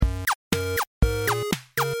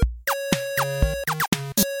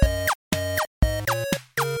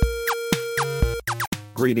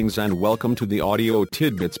Greetings and welcome to the Audio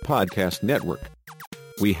TidBits podcast network.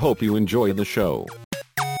 We hope you enjoy the show.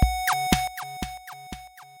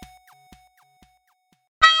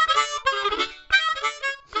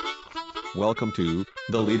 Welcome to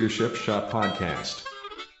the Leadership Shop podcast.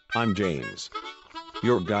 I'm James,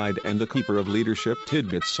 your guide and the keeper of leadership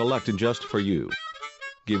tidbits selected just for you.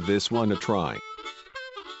 Give this one a try.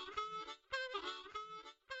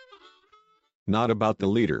 Not about the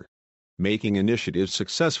leader. Making initiatives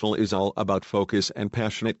successful is all about focus and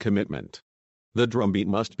passionate commitment. The drumbeat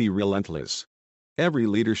must be relentless. Every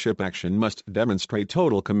leadership action must demonstrate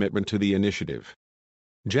total commitment to the initiative.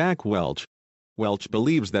 Jack Welch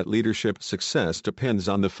believes that leadership success depends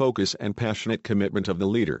on the focus and passionate commitment of the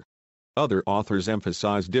leader. Other authors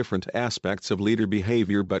emphasize different aspects of leader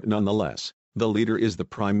behavior, but nonetheless, the leader is the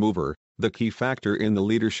prime mover, the key factor in the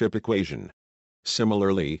leadership equation.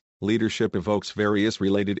 Similarly, leadership evokes various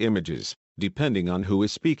related images, depending on who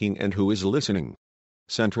is speaking and who is listening.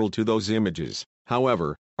 Central to those images,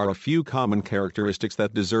 however, are a few common characteristics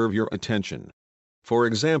that deserve your attention. For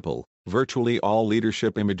example, virtually all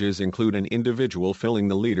leadership images include an individual filling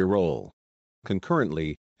the leader role.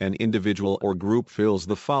 Concurrently, an individual or group fills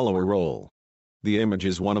the follower role. The image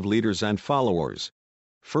is one of leaders and followers.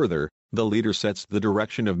 Further, the leader sets the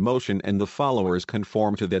direction of motion and the followers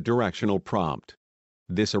conform to that directional prompt.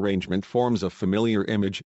 This arrangement forms a familiar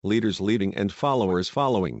image, leaders leading and followers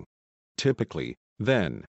following. Typically,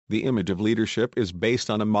 then, the image of leadership is based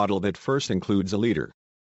on a model that first includes a leader.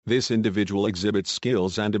 This individual exhibits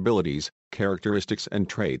skills and abilities, characteristics and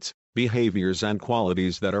traits, behaviors and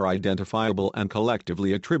qualities that are identifiable and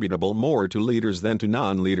collectively attributable more to leaders than to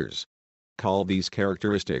non-leaders. Call these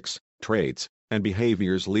characteristics, traits, and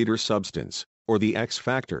behaviors leader substance, or the X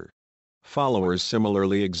factor. Followers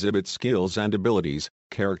similarly exhibit skills and abilities,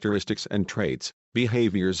 characteristics and traits,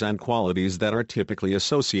 behaviors and qualities that are typically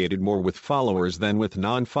associated more with followers than with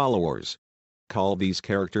non-followers. Call these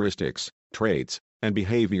characteristics, traits, and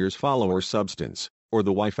behaviors follower substance, or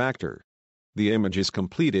the Y factor. The image is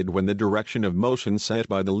completed when the direction of motion set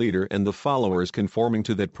by the leader and the followers conforming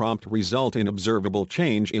to that prompt result in observable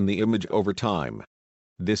change in the image over time.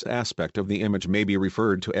 This aspect of the image may be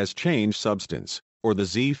referred to as change substance, or the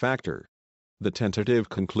Z factor. The tentative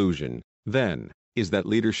conclusion, then, is that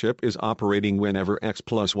leadership is operating whenever X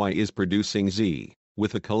plus Y is producing Z,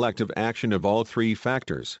 with a collective action of all three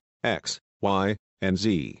factors, X, Y, and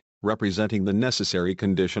Z, representing the necessary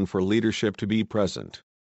condition for leadership to be present.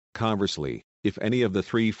 Conversely, if any of the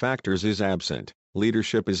three factors is absent,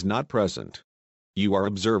 leadership is not present. You are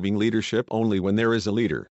observing leadership only when there is a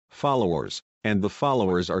leader, followers, and the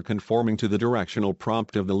followers are conforming to the directional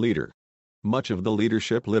prompt of the leader. Much of the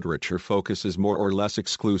leadership literature focuses more or less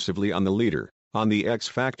exclusively on the leader, on the X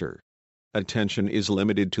factor. Attention is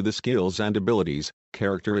limited to the skills and abilities,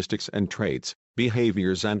 characteristics and traits,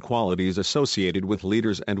 behaviors and qualities associated with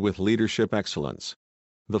leaders and with leadership excellence.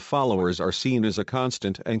 The followers are seen as a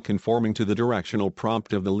constant and conforming to the directional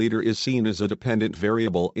prompt of the leader is seen as a dependent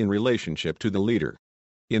variable in relationship to the leader.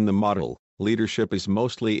 In the model, leadership is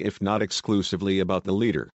mostly if not exclusively about the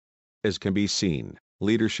leader. As can be seen,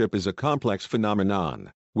 leadership is a complex phenomenon,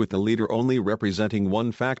 with the leader only representing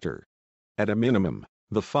one factor. At a minimum,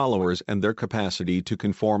 the followers and their capacity to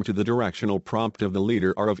conform to the directional prompt of the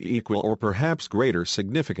leader are of equal or perhaps greater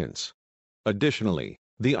significance. Additionally,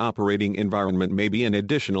 the operating environment may be an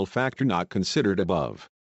additional factor not considered above.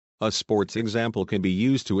 A sports example can be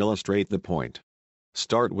used to illustrate the point.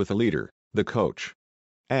 Start with a leader, the coach.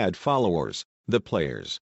 Add followers, the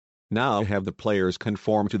players. Now have the players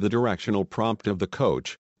conform to the directional prompt of the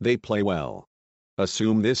coach, they play well.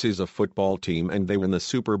 Assume this is a football team and they win the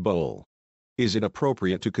Super Bowl. Is it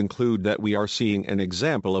appropriate to conclude that we are seeing an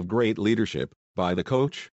example of great leadership by the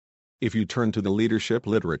coach? If you turn to the leadership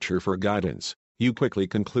literature for guidance, you quickly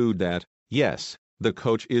conclude that, yes, the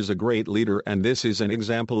coach is a great leader and this is an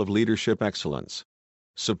example of leadership excellence.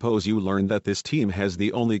 Suppose you learn that this team has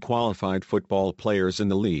the only qualified football players in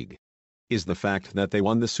the league. Is the fact that they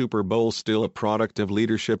won the Super Bowl still a product of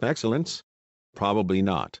leadership excellence? Probably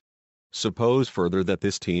not. Suppose further that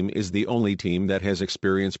this team is the only team that has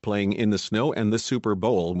experience playing in the snow and the Super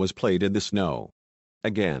Bowl was played in the snow.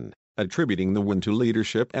 Again, attributing the win to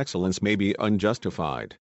leadership excellence may be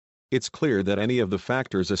unjustified. It's clear that any of the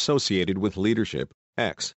factors associated with leadership,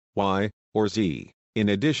 X, Y, or Z, in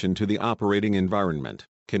addition to the operating environment,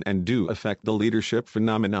 can and do affect the leadership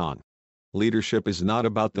phenomenon. Leadership is not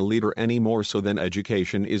about the leader any more so than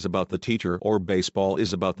education is about the teacher or baseball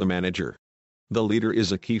is about the manager. The leader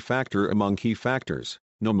is a key factor among key factors,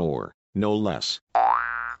 no more, no less.